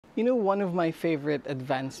You know, one of my favorite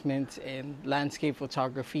advancements in landscape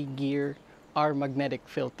photography gear are magnetic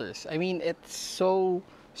filters. I mean, it's so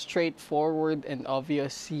straightforward and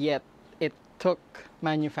obvious, yet it took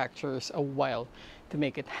manufacturers a while to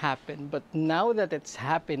make it happen. But now that it's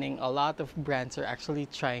happening, a lot of brands are actually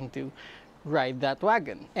trying to ride that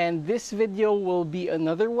wagon. And this video will be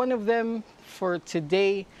another one of them. For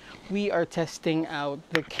today, we are testing out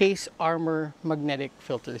the Kase Armour magnetic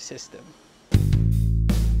filter system.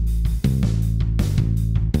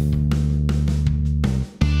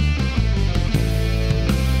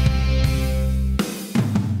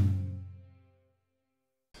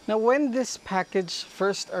 Now, when this package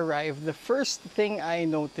first arrived, the first thing I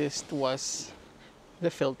noticed was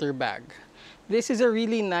the filter bag. This is a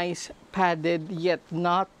really nice padded yet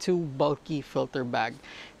not too bulky filter bag.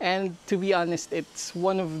 And to be honest, it's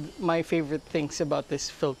one of my favorite things about this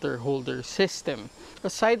filter holder system.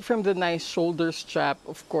 Aside from the nice shoulder strap,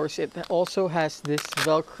 of course, it also has this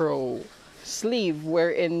Velcro sleeve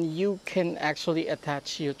wherein you can actually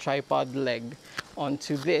attach your tripod leg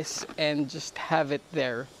onto this and just have it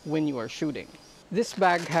there when you are shooting. This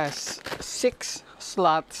bag has 6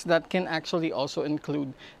 slots that can actually also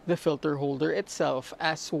include the filter holder itself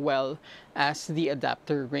as well as the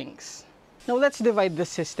adapter rings. Now let's divide the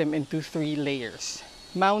system into 3 layers: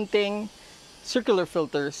 mounting, circular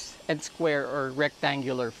filters, and square or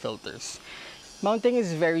rectangular filters. Mounting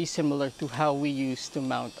is very similar to how we used to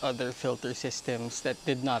mount other filter systems that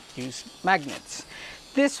did not use magnets.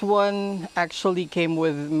 This one actually came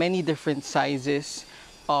with many different sizes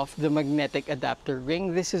of the magnetic adapter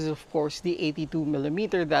ring. This is of course the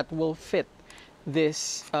 82mm that will fit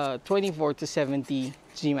this 24 to 70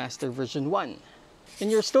 G Master version 1.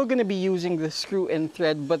 And you're still going to be using the screw and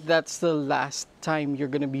thread, but that's the last time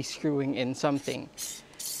you're going to be screwing in something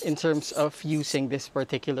in terms of using this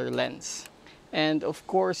particular lens. And of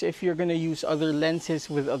course, if you're going to use other lenses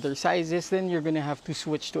with other sizes, then you're going to have to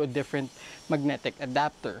switch to a different magnetic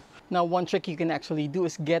adapter. Now, one trick you can actually do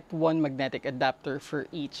is get one magnetic adapter for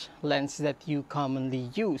each lens that you commonly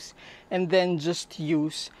use, and then just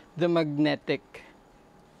use the magnetic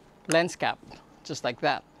lens cap, just like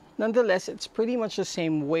that. Nonetheless, it's pretty much the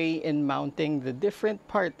same way in mounting. The different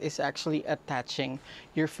part is actually attaching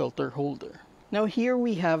your filter holder. Now here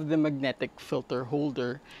we have the magnetic filter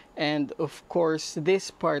holder, and of course this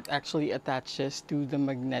part actually attaches to the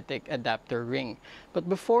magnetic adapter ring. But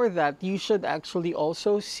before that, you should actually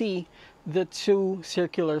also see the 2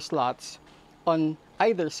 circular slots on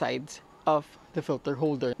either sides of the filter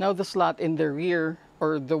holder. Now the slot in the rear,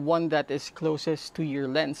 or the one that is closest to your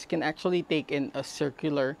lens, can actually take in a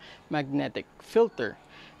circular magnetic filter,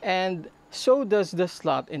 and so does the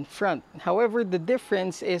slot in front. However, the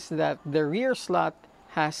difference is that the rear slot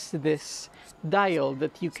has this dial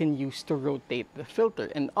that you can use to rotate the filter.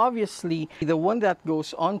 And obviously, the one that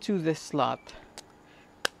goes onto this slot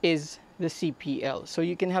is the CPL. So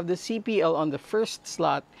you can have the CPL on the first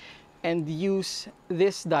slot and use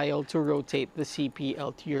this dial to rotate the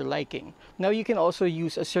CPL to your liking. Now you can also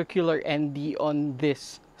use a circular ND on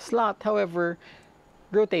this slot. However,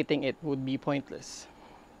 rotating it would be pointless.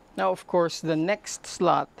 Now, of course, the next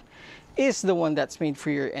slot is the one that's made for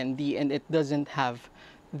your ND, and it doesn't have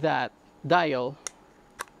that dial.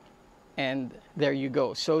 And there you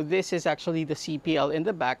go. So this is actually the CPL in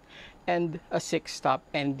the back and a 6-stop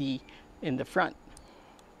ND in the front.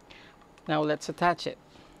 Now let's attach it.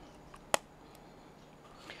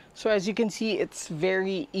 So as you can see, it's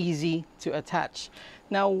very easy to attach.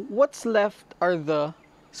 Now what's left are the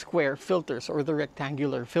square filters or the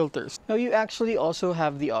rectangular filters. Now you actually also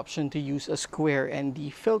have the option to use a square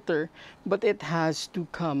ND filter, but it has to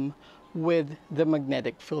come with the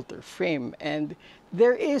magnetic filter frame. And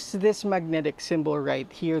there is this magnetic symbol right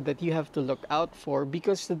here that you have to look out for,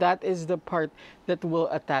 because that is the part that will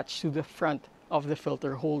attach to the front of the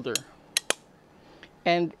filter holder.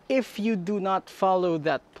 And if you do not follow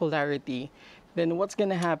that polarity, then what's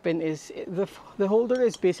going to happen is the holder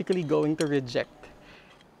is basically going to reject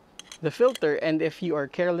the filter, and if you are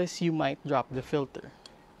careless, you might drop the filter.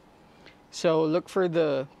 So look for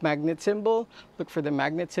the magnet symbol,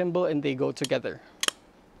 and they go together.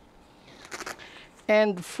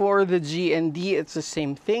 And for the GND, it's the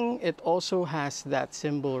same thing. It also has that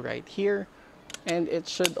symbol right here, and it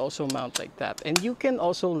should also mount like that. And you can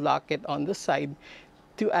also lock it on the side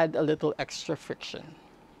to add a little extra friction.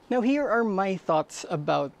 Now here are my thoughts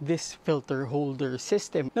about this filter holder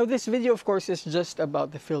system. Now this video of course is just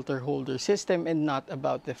about the filter holder system and not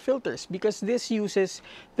about the filters, because this uses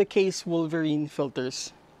the Kase Wolverine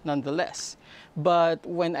filters nonetheless. But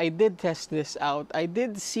when I did test this out, I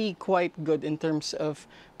did see quite good in terms of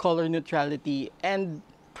color neutrality and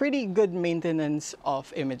pretty good maintenance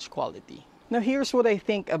of image quality. Now here's what I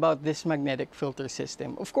think about this magnetic filter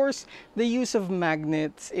system. Of course, the use of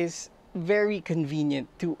magnets is very convenient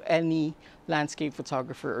to any landscape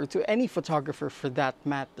photographer or to any photographer for that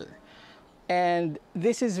matter. And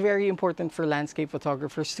this is very important for landscape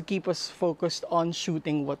photographers to keep us focused on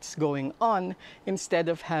shooting what's going on instead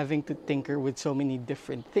of having to tinker with so many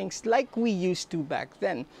different things like we used to back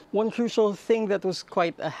then. One crucial thing that was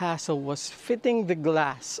quite a hassle was fitting the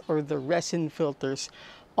glass or the resin filters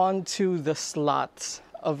onto the slots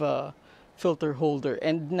of a filter holder,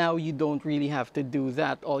 and now you don't really have to do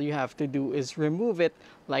that. All you have to do is remove it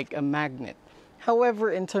like a magnet.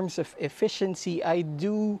 However, in terms of efficiency, I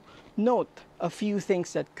do note a few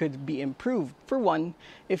things that could be improved. For one,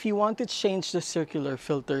 if you want to change the circular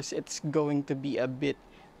filters, it's going to be a bit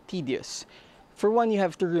tedious. For one, you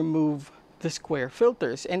have to remove the square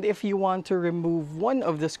filters, and if you want to remove one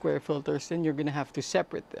of the square filters, then you're going to have to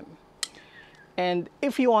separate them. And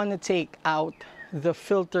if you want to take out the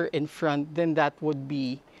filter in front, then that would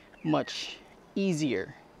be much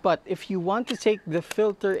easier. But if you want to take the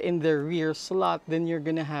filter in the rear slot, then you're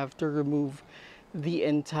gonna have to remove the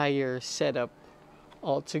entire setup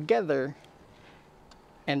altogether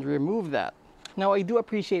and remove that. Now, I do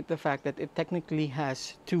appreciate the fact that it technically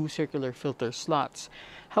has two circular filter slots.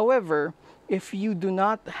 However, if you do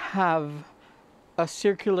not have a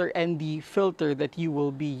circular ND filter that you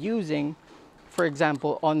will be using, for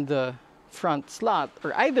example, on the front slot,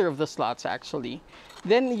 or either of the slots actually,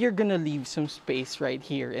 then you're gonna leave some space right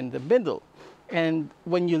here in the middle. And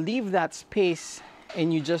when you leave that space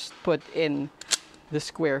and you just put in the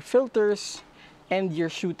square filters and you're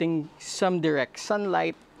shooting some direct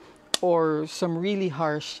sunlight or some really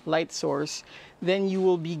harsh light source, then you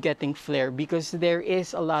will be getting flare because there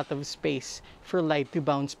is a lot of space for light to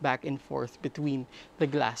bounce back and forth between the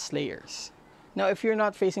glass layers. Now, if you're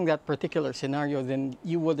not facing that particular scenario, then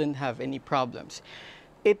you wouldn't have any problems.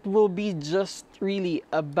 It will be just really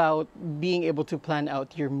about being able to plan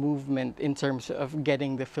out your movement in terms of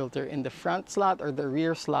getting the filter in the front slot or the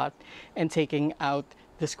rear slot and taking out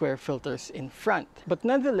the square filters in front. But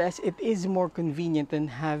nonetheless, it is more convenient than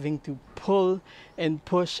having to pull and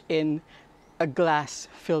push in a glass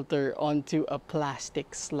filter onto a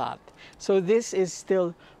plastic slot. So this is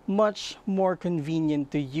still much more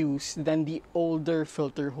convenient to use than the older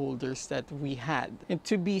filter holders that we had. And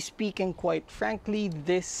to be speaking quite frankly,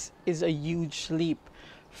 this is a huge leap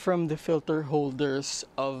from the filter holders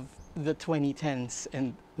of the 2010s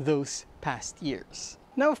and those past years.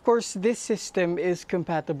 Now, of course, this system is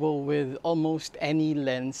compatible with almost any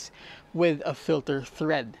lens with a filter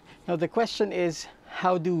thread. Now, the question is,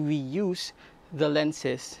 how do we use the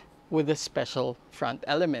lenses with the special front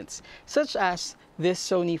elements, such as this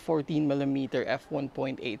Sony 14mm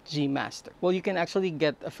f1.8 G Master? Well, you can actually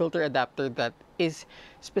get a filter adapter that is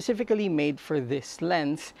specifically made for this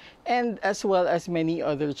lens, and as well as many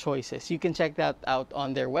other choices. You can check that out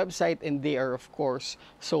on their website, and they are of course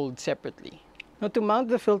sold separately. Now, to mount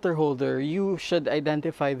the filter holder, you should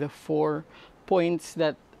identify the 4 points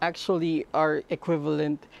that actually are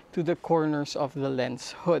equivalent to the corners of the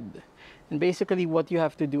lens hood. And basically what you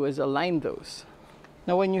have to do is align those.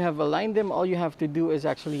 Now, when you have aligned them, all you have to do is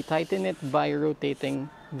actually tighten it by rotating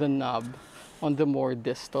the knob on the more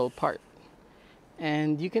distal part.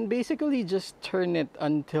 And you can basically just turn it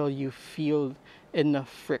until you feel enough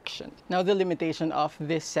friction. Now, the limitation of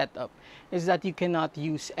this setup is that you cannot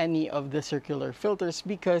use any of the circular filters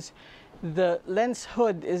because the lens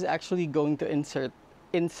hood is actually going to insert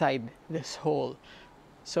inside this hole.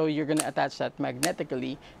 So you're going to attach that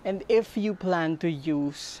magnetically, and if you plan to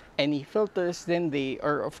use any filters, then they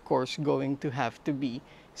are of course going to have to be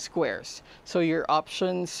squares. So your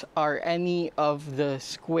options are any of the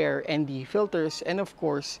square ND filters and of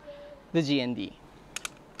course the GND.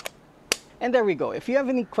 And there we go. If you have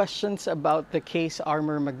any questions about the Kase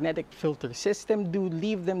Armour magnetic filter system, do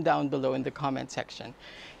leave them down below in the comment section.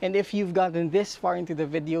 And if you've gotten this far into the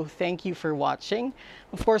video, thank you for watching.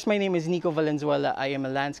 Of course, my name is Nicco Valenzuela. I am a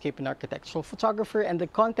landscape and architectural photographer, and the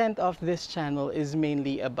content of this channel is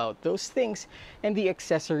mainly about those things and the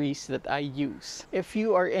accessories that I use. If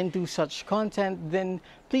you are into such content, then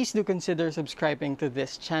please do consider subscribing to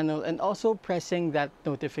this channel and also pressing that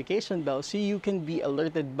notification bell so you can be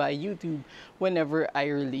alerted by YouTube whenever I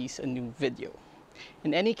release a new video.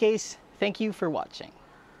 In any case, thank you for watching.